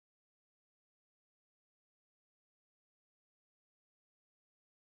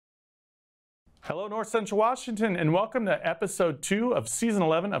Hello, North Central Washington, and welcome to episode 2 of season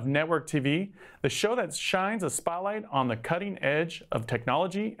 11 of Network TV, the show that shines a spotlight on the cutting edge of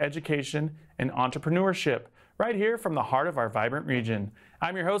technology, education, and entrepreneurship, right here from the heart of our vibrant region.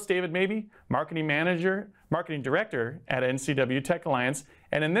 I'm your host, David Mabey, Marketing Director at NCW Tech Alliance,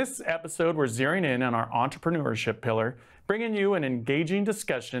 and in this episode, we're zeroing in on our entrepreneurship pillar, bringing you an engaging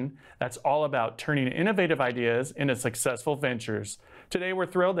discussion that's all about turning innovative ideas into successful ventures. Today, we're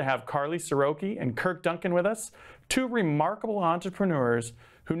thrilled to have Carly Siroky and Kirk Duncan with us, two remarkable entrepreneurs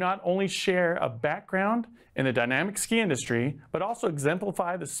who not only share a background in the dynamic ski industry, but also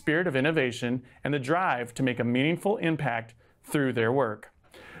exemplify the spirit of innovation and the drive to make a meaningful impact through their work.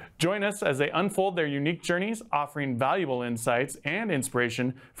 Join us as they unfold their unique journeys, offering valuable insights and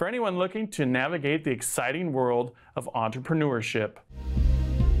inspiration for anyone looking to navigate the exciting world of entrepreneurship.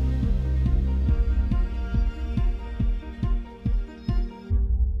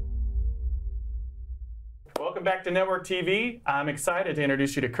 Welcome back to Network TV. I'm excited to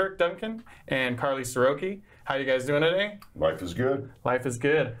introduce you to Kirk Duncan and Carly Siroky. How are you guys doing today? Life is good. Life is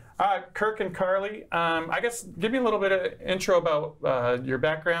good. Kirk and Carly, I guess give me a little bit of intro about your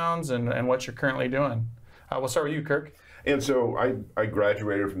backgrounds and what you're currently doing. We'll start with you, Kirk. And so I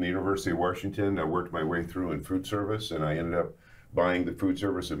graduated from the University of Washington. I worked my way through in food service, and I ended up buying the food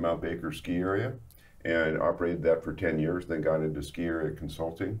service at Mount Baker ski area and operated that for 10 years, then got into ski area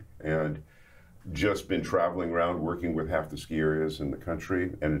consulting and just been traveling around working with half the ski areas in the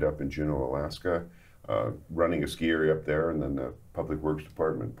country. Ended up in Juneau, Alaska, running a ski area up there, and then the Public Works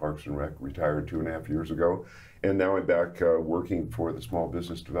Department, Parks and Rec, retired 2.5 years ago. And now I'm back working for the Small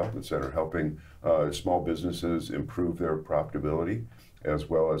Business Development Center, helping small businesses improve their profitability, as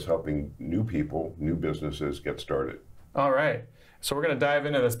well as helping new people, new businesses get started. All right. So we're going to dive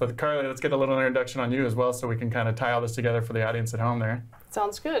into this, but Carly, let's get a little introduction on you as well so we can kind of tie all this together for the audience at home there.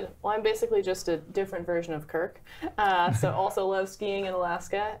 Sounds good. Well, I'm basically just a different version of Kirk. So also love skiing in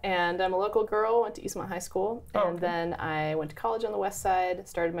Alaska, and I'm a local girl, went to Eastmont High School, and then I went to college on the west side,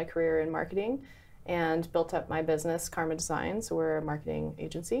 started my career in marketing, and built up my business, Karma Designs. We're a marketing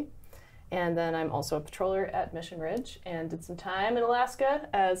agency. And then I'm also a patroller at Mission Ridge and did some time in Alaska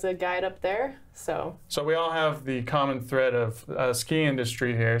as a guide up there. So we all have the common thread of ski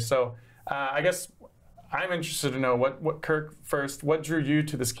industry here. So I guess I'm interested to know what Kirk, first, what drew you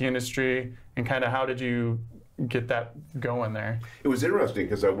to the ski industry and kind of how did you get that going there? It was interesting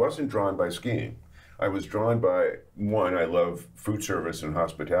because I wasn't drawn by skiing. I was drawn by, one, I love food service and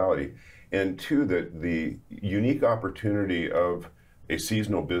hospitality, and two, the unique opportunity of a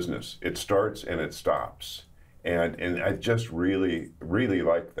seasonal business. It starts and it stops. And I just really, really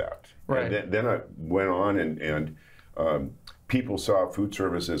liked that. Right. And then I went on and people saw food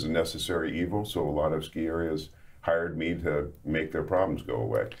service as a necessary evil, so a lot of ski areas hired me to make their problems go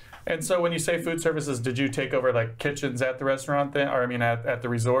away. And so when you say food services, did you take over like kitchens at the restaurant then, or I mean at the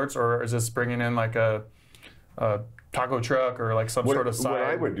resorts, or is this bringing in like a taco truck or like some sort of side? What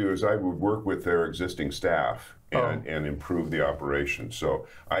I would do is I would work with their existing staff and improve the operation. So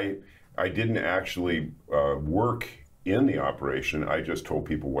I didn't actually work in the operation, I just told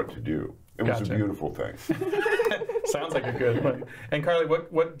people what to do. It was a beautiful thing. Sounds like a good one. And Carly,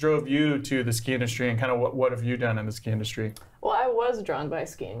 what drove you to the ski industry, and kind of what have you done in the ski industry? Well, I was drawn by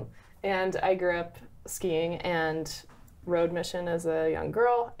skiing, and I grew up skiing and rode Mission as a young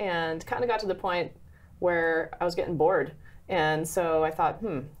girl, and kind of got to the point where I was getting bored. And so I thought,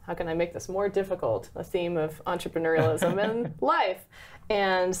 how can I make this more difficult? A theme of entrepreneurialism in life.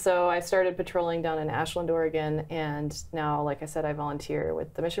 And so I started patrolling down in Ashland, Oregon, and now, like I said, I volunteer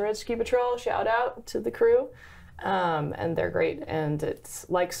with the Mission Ridge Ski Patrol. Shout out to the crew. And they're great, and it's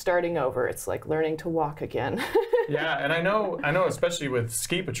like starting over. It's like learning to walk again. Yeah, and I know especially with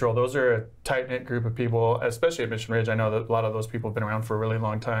Ski Patrol, those are a tight-knit group of people, especially at Mission Ridge. I know that a lot of those people have been around for a really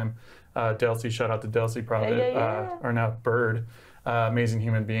long time. Delcy, shout out to Delcy, probably, or not Bird, amazing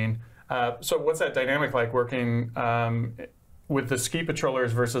human being. So what's that dynamic like working with the ski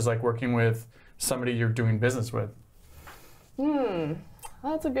patrollers versus like working with somebody you're doing business with?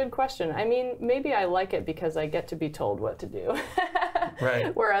 That's a good question. I mean, maybe I like it because I get to be told what to do.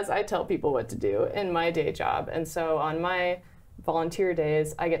 Right. Whereas I tell people what to do in my day job. And so on my volunteer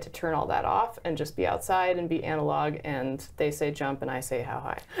days, I get to turn all that off and just be outside and be analog, and they say jump and I say how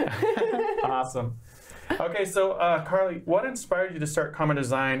high. Awesome. Okay, so Carly, what inspired you to start Karma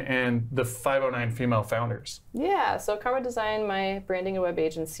Design and the 509 Female Founders? Yeah, so Karma Design, my branding and web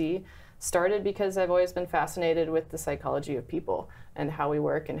agency, started because I've always been fascinated with the psychology of people and how we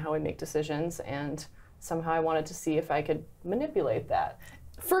work and how we make decisions, and somehow I wanted to see if I could manipulate that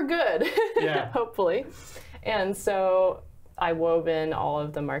for good, hopefully. And so I wove in all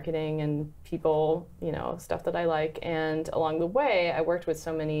of the marketing and people, you know, stuff that I like. And along the way, I worked with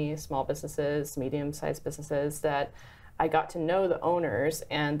so many small businesses, medium-sized businesses, that I got to know the owners,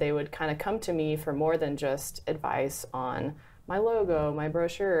 and they would kind of come to me for more than just advice on my logo, my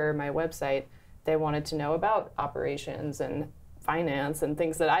brochure, my website. They wanted to know about operations and finance and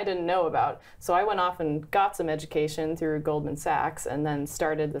things that I didn't know about. So I went off and got some education through Goldman Sachs, and then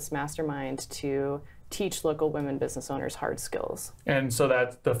started this mastermind to teach local women business owners hard skills. And so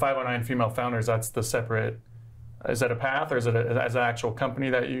that's the 509 Female Founders, that's the separate, is that a path, or is it as an actual company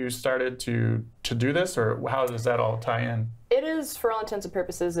that you started to do this, or how does that all tie in? It is, for all intents and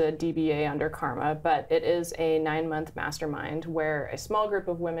purposes, a DBA under Karma, but it is a 9-month mastermind where a small group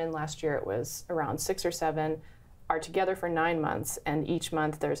of women, last year it was around 6 or 7, are together for 9 months, and each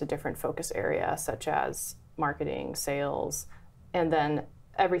month there's a different focus area, such as marketing, sales, and then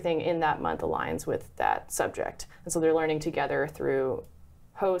everything in that month aligns with that subject. And so they're learning together through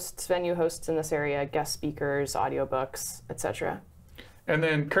hosts, venue hosts in this area, guest speakers, audiobooks, etc. And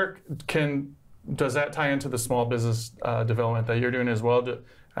then Kirk, does that tie into the small business development that you're doing as well?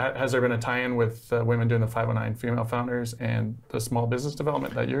 Has there been a tie-in with women doing the 509 Female Founders and the small business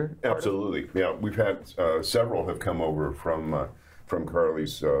development that you're part of? Absolutely. Yeah, we've had several have come over from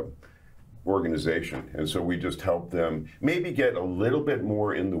Carly's organization, and so we just help them maybe get a little bit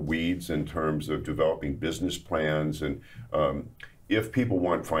more in the weeds in terms of developing business plans, and if people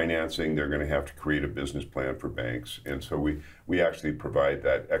want financing, they're going to have to create a business plan for banks, and so we actually provide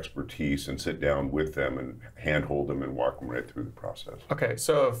that expertise and sit down with them and handhold them and walk them right through the process. Okay,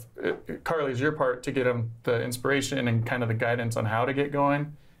 so if Carly's your part to get them the inspiration and kind of the guidance on how to get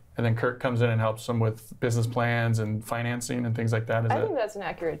going, and then Kirk comes in and helps them with business plans and financing and things like that. I think that's an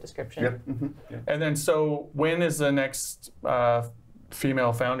accurate description. Yep. Mm-hmm. Yeah. And then, so when is the next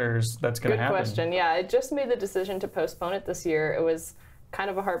Female Founders that's going to happen? Good question. Yeah, I just made the decision to postpone it this year. It was kind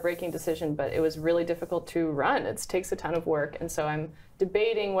of a heartbreaking decision, but it was really difficult to run. It takes a ton of work, and so I'm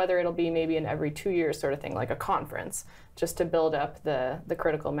debating whether it'll be maybe an every 2 years sort of thing, like a conference, just to build up the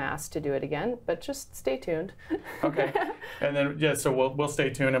critical mass to do it again. But just stay tuned. Okay, and then so we'll stay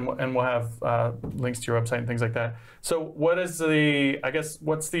tuned, and we'll have links to your website and things like that. So what is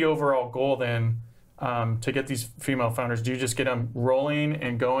what's the overall goal then? To get these female founders, do you just get them rolling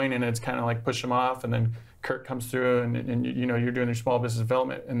and going, and it's kind of like push them off, and then Kirk comes through, and you know, you're doing their small business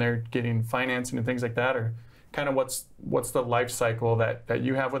development, and they're getting financing and things like that, or kind of what's the life cycle that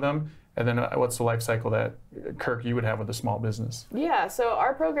you have with them, and then what's the life cycle that Kirk you would have with a small business? Yeah, so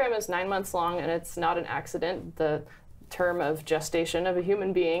our program is 9 months long, and it's not an accident, the term of gestation of a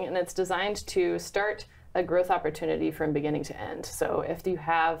human being, and it's designed to start a growth opportunity from beginning to end. So if you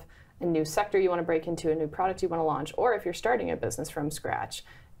have a new sector you want to break into, a new product you want to launch, or if you're starting a business from scratch,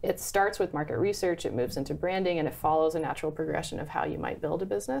 it starts with market research, it moves into branding, and it follows a natural progression of how you might build a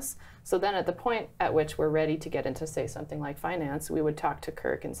business. So then at the point at which we're ready to get into, say, something like finance, we would talk to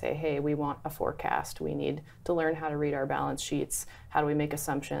Kirk and say, hey, we want a forecast. We need to learn how to read our balance sheets. How do we make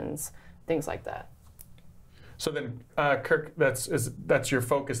assumptions? Things like that. So then, Kirk, that's your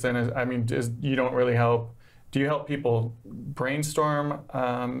focus then. You don't really help. Do you help people brainstorm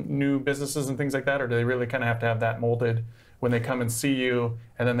new businesses and things like that, or do they really kind of have to have that molded when they come and see you,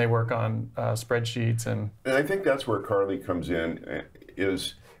 and then they work on spreadsheets? And I think that's where Carly comes in,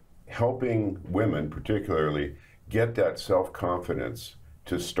 is helping women particularly get that self-confidence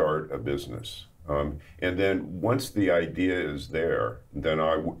to start a business. And then once the idea is there, then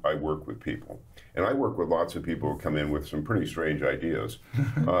I work with people. And I work with lots of people who come in with some pretty strange ideas.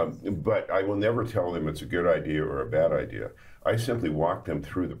 But I will never tell them it's a good idea or a bad idea. I simply walk them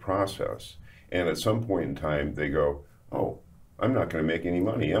through the process. And at some point in time, they go, oh, I'm not going to make any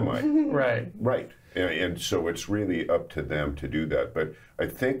money, am I? Right. Right. And so it's really up to them to do that. But I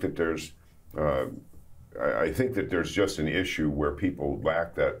think that there's just an issue where people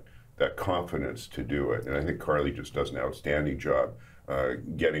lack that confidence to do it. And I think Carly just does an outstanding job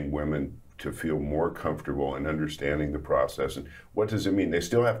getting women to feel more comfortable and understanding the process. And what does it mean? They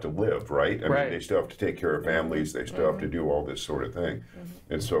still have to live, right? I mean, they still have to take care of families. They still have to do all this sort of thing.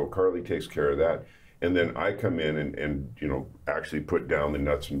 And so Carly takes care of that. And then I come in and actually put down the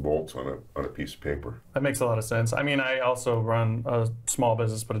nuts and bolts on a piece of paper. That makes a lot of sense. I mean, I also run a small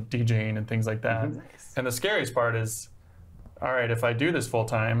business, but DJing and things like that. Nice. And the scariest part is, all right, if I do this full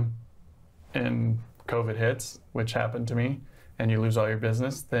time and COVID hits, which happened to me, and you lose all your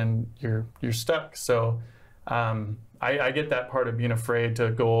business, then you're stuck. So I get that part of being afraid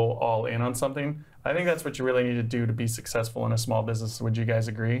to go all in on something. I think that's what you really need to do to be successful in a small business. Would you guys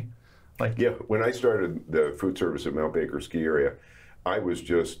agree? Yeah, when I started the food service at Mount Baker ski area, I was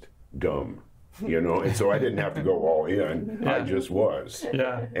just dumb. you know, and so I didn't have to go all in. I just was.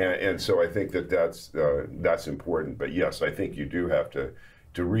 Yeah. And so I think that's important. But yes, I think you do have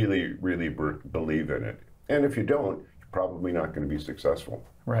to really, really believe in it. And if you don't, you're probably not going to be successful.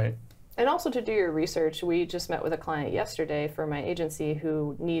 Right. And also to do your research. We just met with a client yesterday for my agency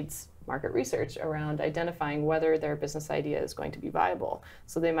who needs market research around identifying whether their business idea is going to be viable.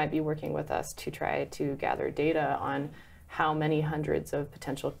 So they might be working with us to try to gather data on how many hundreds of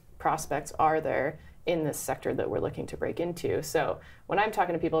potential prospects are there in this sector that we're looking to break into. So when I'm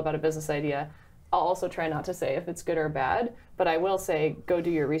talking to people about a business idea, I'll also try not to say if it's good or bad, but I will say go do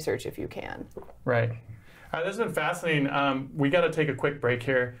your research if you can. Right. This has been fascinating. We got to take a quick break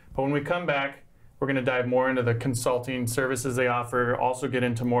here, but when we come back, we're going to dive more into the consulting services they offer, also get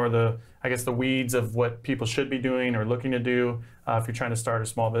into more of the, I guess, the weeds of what people should be doing or looking to do if you're trying to start a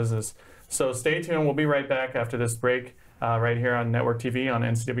small business. So stay tuned. We'll be right back after this break right here on Network TV on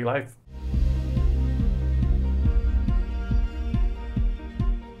NCW Live.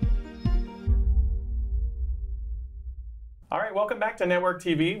 All right, welcome back to Network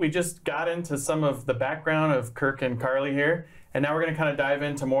TV. We just got into some of the background of Kirk and Carly here, and now we're going to kind of dive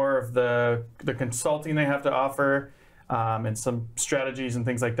into more of the consulting they have to offer and some strategies and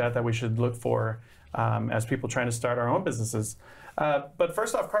things like that that we should look for as people trying to start our own businesses. But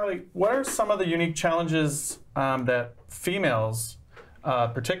first off, Carly, what are some of the unique challenges that females,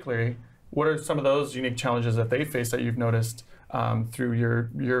 particularly, what are some of those unique challenges that they face that you've noticed through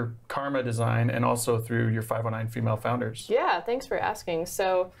your Karma design and also through your 509 female founders? Yeah, thanks for asking.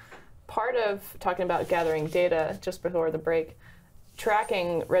 So part of talking about gathering data just before the break,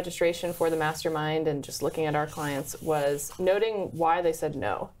 tracking registration for the mastermind and just looking at our clients was noting why they said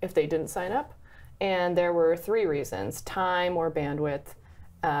no if they didn't sign up. And there were 3 reasons: time or bandwidth,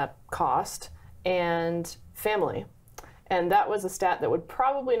 cost, and family. And that was a stat that would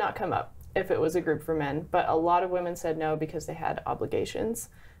probably not come up if it was a group for men, but a lot of women said no because they had obligations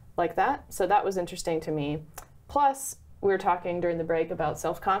like that. So that was interesting to me. Plus, we were talking during the break about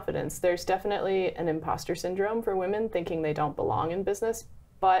self-confidence. There's definitely an imposter syndrome for women thinking they don't belong in business,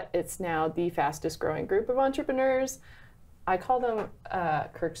 but it's now the fastest growing group of entrepreneurs. I call them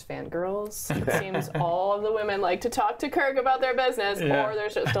Kirk's fangirls. It seems all of the women like to talk to Kirk about their business, or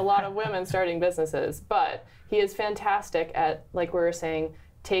there's just a lot of women starting businesses. But he is fantastic at, like we were saying,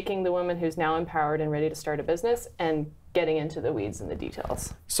 taking the woman who's now empowered and ready to start a business and getting into the weeds and the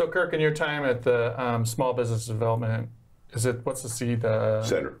details. So Kirk, in your time at the Small Business Development, what's the C? The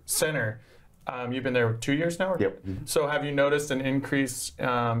Center. You've been there 2 years now? Yep. So have you noticed an increase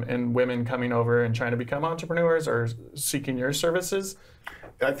in women coming over and trying to become entrepreneurs or seeking your services?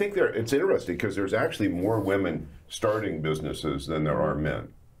 I think it's interesting because there's actually more women starting businesses than there are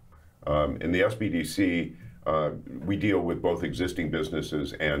men. In the SBDC, we deal with both existing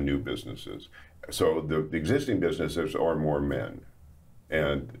businesses and new businesses. So the existing businesses are more men,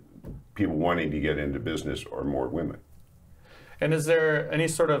 and people wanting to get into business are more women. And is there any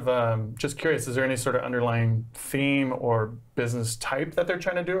sort of, just curious, is there any sort of underlying theme or business type that they're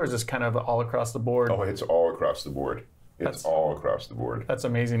trying to do, or is this kind of all across the board? Oh, it's all across the board. It's all across the board. That's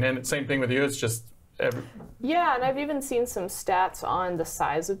amazing. And same thing with you, it's just Yeah, and I've even seen some stats on the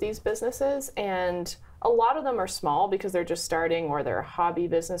size of these businesses, and a lot of them are small because they're just starting, or they're a hobby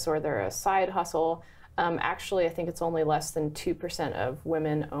business, or they're a side hustle. Actually, I think it's only less than 2% of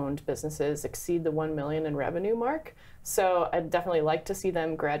women-owned businesses exceed the 1 million in revenue mark. So I'd definitely like to see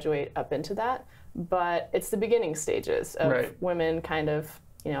them graduate up into that. But it's the beginning stages of women kind of,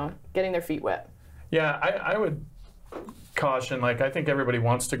 getting their feet wet. Yeah, I would caution, I think everybody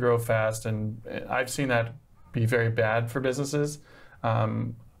wants to grow fast, and I've seen that be very bad for businesses.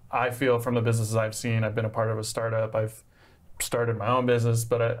 I feel from the businesses I've seen, I've been a part of a startup, I've started my own business,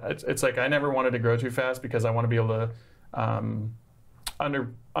 but it's like I never wanted to grow too fast because I want to be able to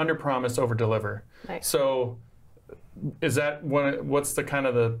under promise, over deliver. Nice. So is that what's the kind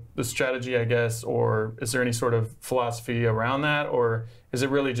of the strategy, I guess, or is there any sort of philosophy around that, or is it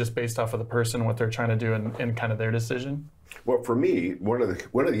really just based off of the person, what they're trying to do, and kind of their decision? Well, for me, one of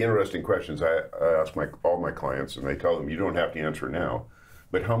the interesting questions I ask all my clients, and I tell them, you don't have to answer now,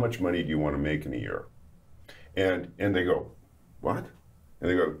 but how much money do you want to make in a year? And they go, what? And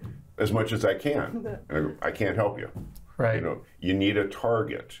they go, as much as I can. And I go, I can't help you. Right. You need a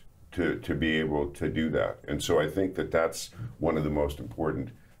target to be able to do that. And so I think that's one of the most important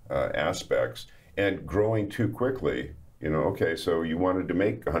aspects. And growing too quickly, okay, so you wanted to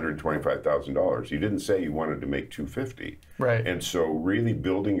make $125,000. You didn't say you wanted to make $250,000. Right. And so really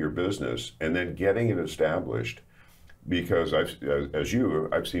building your business and then getting it established, because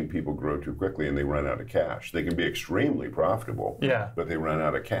I've seen people grow too quickly and they run out of cash. They can be extremely profitable, but they run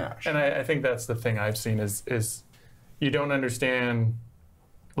out of cash. And I think that's the thing I've seen is you don't understand,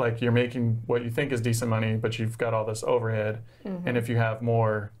 like, you're making what you think is decent money, but you've got all this overhead. And if you have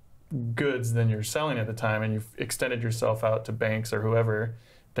more goods than you're selling at the time and you've extended yourself out to banks or whoever,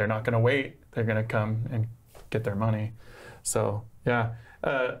 they're not going to wait. They're going to come and get their money. So, yeah.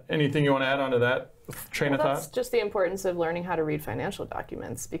 Anything you want to add on to that train of thought? That's just the importance of learning how to read financial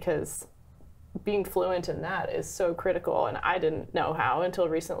documents, because being fluent in that is so critical. And I didn't know how until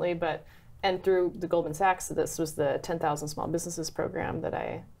recently, and through the Goldman Sachs, this was the 10,000 Small Businesses program that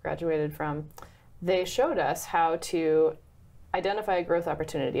I graduated from, they showed us how to identify a growth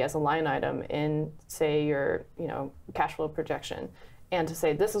opportunity as a line item in, say, your cash flow projection, and to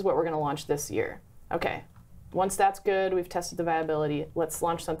say, this is what we're going to launch this year. Okay, once that's good, we've tested the viability, let's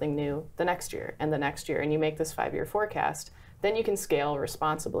launch something new the next year and the next year, and you make this 5-year forecast, then you can scale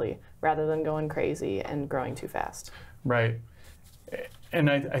responsibly rather than going crazy and growing too fast. Right. And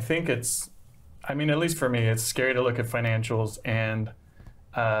I think at least for me, it's scary to look at financials and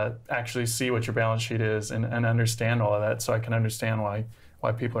actually see what your balance sheet is and understand all of that, so I can understand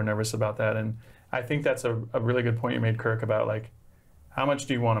why people are nervous about that. And I think that's a really good point you made, Kirk, about, like, how much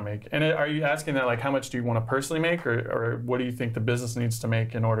do you want to make? And are you asking that, like, how much do you want to personally make, or what do you think the business needs to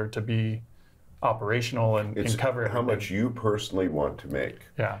make in order to be operational and cover everything? How much you personally want to make.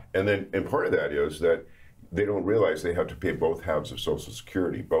 Yeah. And part of that is that they don't realize they have to pay both halves of Social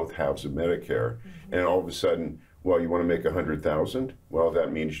Security, both halves of Medicare, and all of a sudden, well, you want to make 100,000? Well,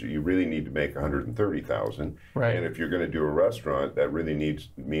 that means you really need to make 130,000. Right. And if you're going to do a restaurant, that really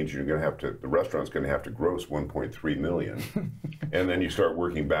means you're going to have to, the restaurant's going to have to gross 1.3 million. And then you start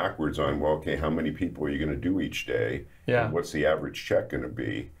working backwards on, well, okay, how many people are you going to do each day? Yeah. And what's the average check going to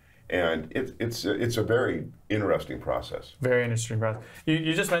be? And it's a very interesting process. Very interesting process.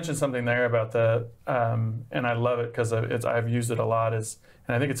 You just mentioned something there about the, and I love it because I've used it a lot,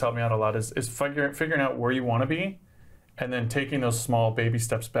 and I think it's helped me out a lot, is figuring out where you want to be and then taking those small baby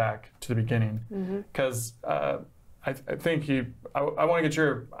steps back to the beginning. Because I think I want to get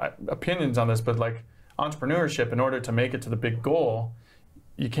your opinions on this, but, like, entrepreneurship, in order to make it to the big goal,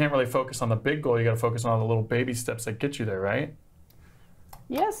 you can't really focus on the big goal. You got to focus on all the little baby steps that get you there, right?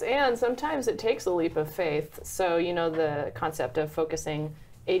 Yes, and sometimes it takes a leap of faith. So, the concept of focusing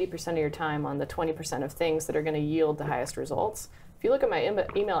 80% of your time on the 20% of things that are going to yield the highest results. If you look at my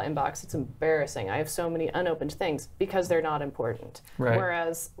email inbox, it's embarrassing. I have so many unopened things because they're not important. Right.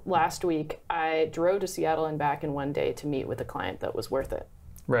 Whereas last week, I drove to Seattle and back in one day to meet with a client that was worth it.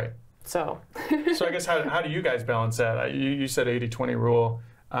 Right. So I guess how do you guys balance that? You said 80-20 rule.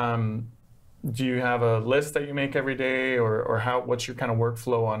 Do you have a list that you make every day, or what's your kind of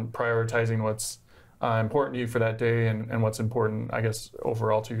workflow on prioritizing what's important to you for that day and what's important, I guess,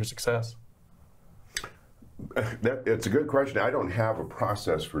 overall to your success? It's a good question. I don't have a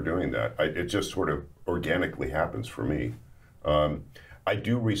process for doing that. It just sort of organically happens for me. I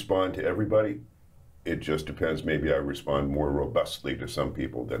do respond to everybody. It just depends. Maybe I respond more robustly to some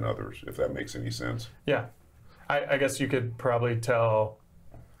people than others, if that makes any sense. Yeah. I guess you could probably tell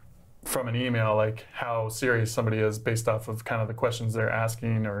from an email, like, how serious somebody is based off of kind of the questions they're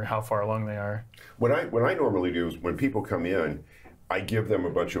asking or how far along they are. What I normally do is, when people come in, I give them a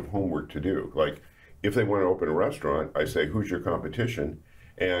bunch of homework to do. Like, if they want to open a restaurant, I say, who's your competition?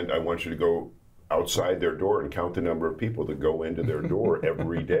 And I want you to go outside their door and count the number of people that go into their door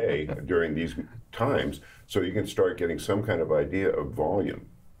every day during these times, so you can start getting some kind of idea of volume.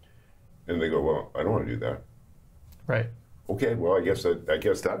 And they go, well, I don't want to do that. Right. Okay, well, I guess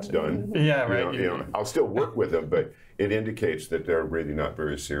that's done. Yeah, right. I'll still work with them, but it indicates that they're really not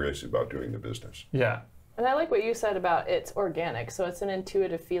very serious about doing the business. Yeah. And I like what you said about it's organic. So it's an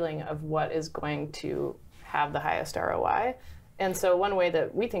intuitive feeling of what is going to have the highest ROI. And so one way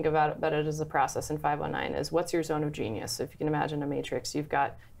that we think about it as a process in 509 is, what's your zone of genius? So if you can imagine a matrix, you've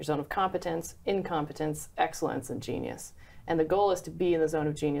got your zone of competence, incompetence, excellence, and genius. And the goal is to be in the zone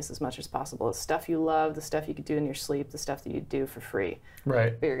of genius as much as possible. The stuff you love, the stuff you could do in your sleep, the stuff that you do for free.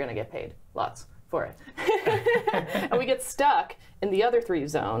 Right. But you're going to get paid lots for it. And we get stuck in the other three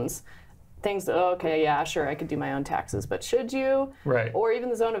zones. Things that, okay, yeah, sure, I could do my own taxes, but should you? Right. Or even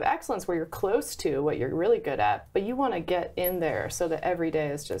the zone of excellence, where you're close to what you're really good at, but you want to get in there so that every day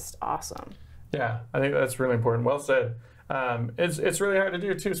is just awesome. Yeah, I think that's really important. Well said. It's really hard to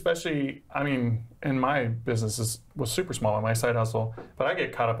do too, especially, I mean, in my business was super small on my side hustle, but I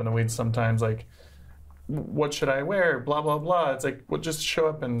get caught up in the weeds sometimes, like, what should I wear, blah, blah, blah. It's like, well, just show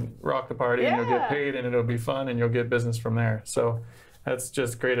up and rock the party, and you'll get paid, and it'll be fun, and you'll get business from there. So that's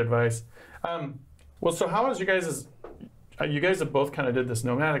just great advice. Well, so how has you guys' you guys have both kind of did this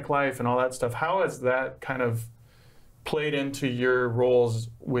nomadic life and all that stuff. How has that kind of played into your roles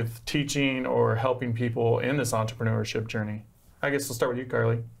with teaching or helping people in this entrepreneurship journey? I guess we'll start with you,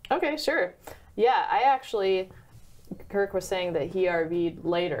 Carly. Okay, sure. Yeah, Kirk was saying that he RV'd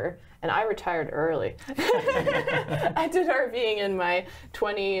later, and I retired early. I did RVing in my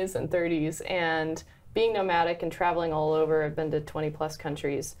 20s and 30s, and being nomadic and traveling all over, I've been to 20 plus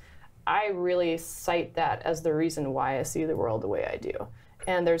countries. I really cite that as the reason why I see the world the way I do.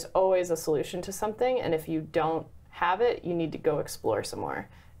 And there's always a solution to something, and if you don't have it, you need to go explore some more.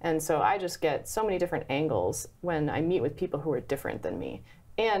 And so I just get so many different angles when I meet with people who are different than me.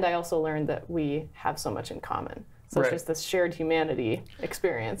 And I also learned that we have so much in common. So it's just this shared humanity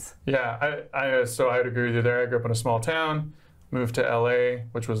experience. Yeah, so I would agree with you there. I grew up in a small town, moved to LA,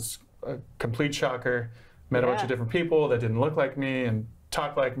 which was a complete shocker. Met a bunch of different people that didn't look like me and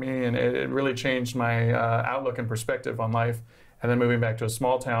talk like me, and it really changed my outlook and perspective on life. And then moving back to a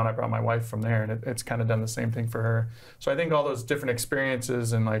small town, I brought my wife from there, and it's kind of done the same thing for her. So I think all those different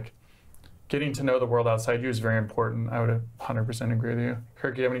experiences and like getting to know the world outside you is very important. I would 100% agree with you.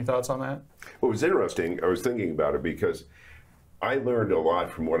 Kirk, you have any thoughts on that? Well, it was interesting. I was thinking about it because I learned a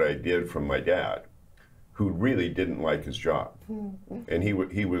lot from what I did from my dad, who really didn't like his job. And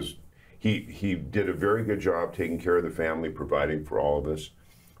he did a very good job taking care of the family, providing for all of us,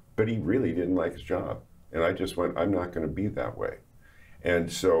 but he really didn't like his job. And I just went, I'm not going to be that way. And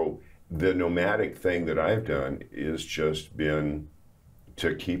so the nomadic thing that I've done is just been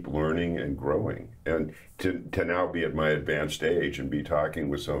to keep learning and growing, and to now be at my advanced age and be talking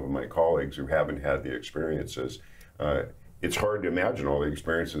with some of my colleagues who haven't had the experiences. It's hard to imagine all the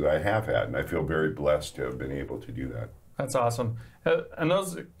experiences I have had, and I feel very blessed to have been able to do that. That's awesome. And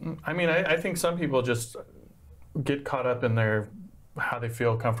those, I mean, I think some people just get caught up in how they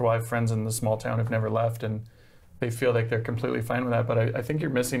feel comfortable. I have friends in the small town who've never left, and they feel like they're completely fine with that. But I think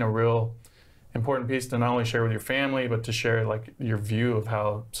you're missing a real important piece to not only share with your family, but to share like your view of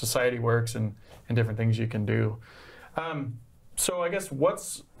how society works and different things you can do. So I guess we're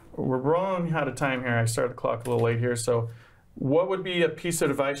running out of time here. I started the clock a little late here. So what would be a piece of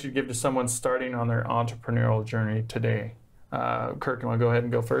advice you'd give to someone starting on their entrepreneurial journey today? Kirk, you want to go ahead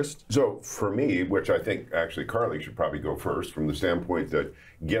and go first? So for me, which I think actually Carly should probably go first, from the standpoint that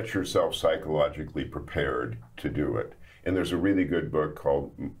get yourself psychologically prepared to do it. And there's a really good book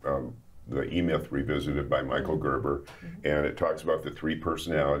called The E-Myth Revisited by Michael Gerber, and it talks about the 3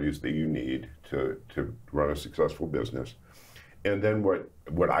 personalities that you need to run a successful business. And then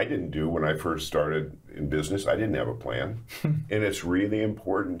what I didn't do when I first started in business, I didn't have a plan. And it's really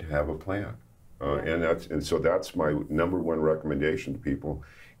important to have a plan. And so that's my #1 recommendation to people.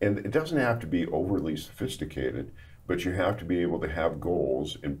 And it doesn't have to be overly sophisticated, but you have to be able to have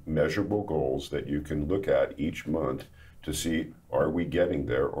goals, and measurable goals that you can look at each month to see, are we getting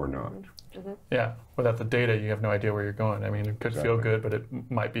there or not? Yeah, without the data, you have no idea where you're going. I mean, it could feel good, but it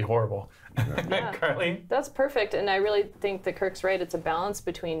might be horrible. Yeah, Carly? That's perfect, and I really think that Kirk's right. It's a balance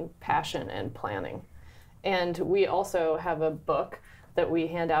between passion and planning. And we also have a book that we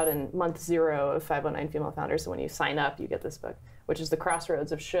hand out in month 0 of 509 Female Founders. So when you sign up, you get this book, which is the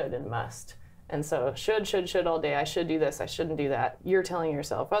crossroads of should and must. And so should all day. I should do this, I shouldn't do that. You're telling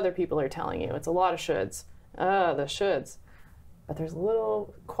yourself, other people are telling you. It's a lot of shoulds. The shoulds. But there's a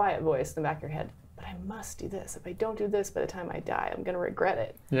little quiet voice in the back of your head. But I must do this. If I don't do this by the time I die, I'm going to regret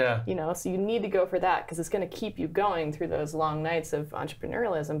it. Yeah. You know, so you need to go for that because it's going to keep you going through those long nights of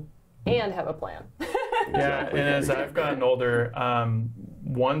entrepreneurialism and have a plan. Yeah, and as I've gotten older,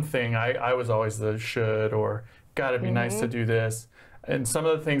 one thing, I was always the should or gotta be nice to do this. And some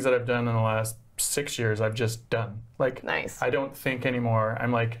of the things that I've done in the last 6 years, I've just done. Like, nice. I don't think anymore.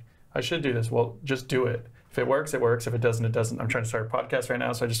 I'm like, I should do this. Well, just do it. If it works, it works. If it doesn't, it doesn't. I'm trying to start a podcast right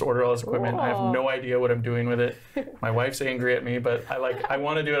now, so I just order all this equipment. Cool. I have no idea what I'm doing with it. My wife's angry at me, but I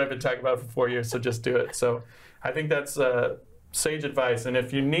want to do it. I've been talking about it for 4 years, so just do it. So I think that's sage advice. And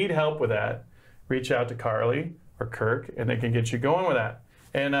if you need help with that, reach out to Carly or Kirk, and they can get you going with that.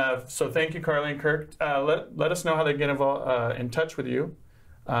 And so thank you, Carly and Kirk. Let us know how they get in touch with you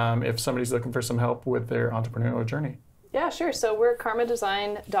if somebody's looking for some help with their entrepreneurial journey. Yeah, sure. So we're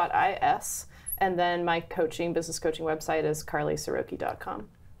karmadesign.is, and then my business coaching website is carlysiroky.com.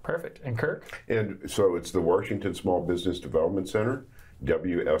 Perfect. And Kirk? And so it's the Washington Small Business Development Center,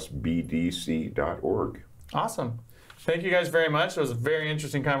 WSBDC.org. Awesome. Thank you guys very much. It was a very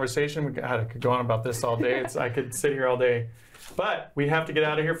interesting conversation. I could go on about this all day. I could sit here all day. But we have to get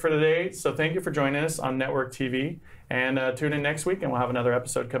out of here for today. So thank you for joining us on Network TV. And tune in next week, and we'll have another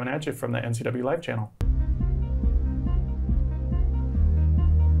episode coming at you from the NCW Live channel.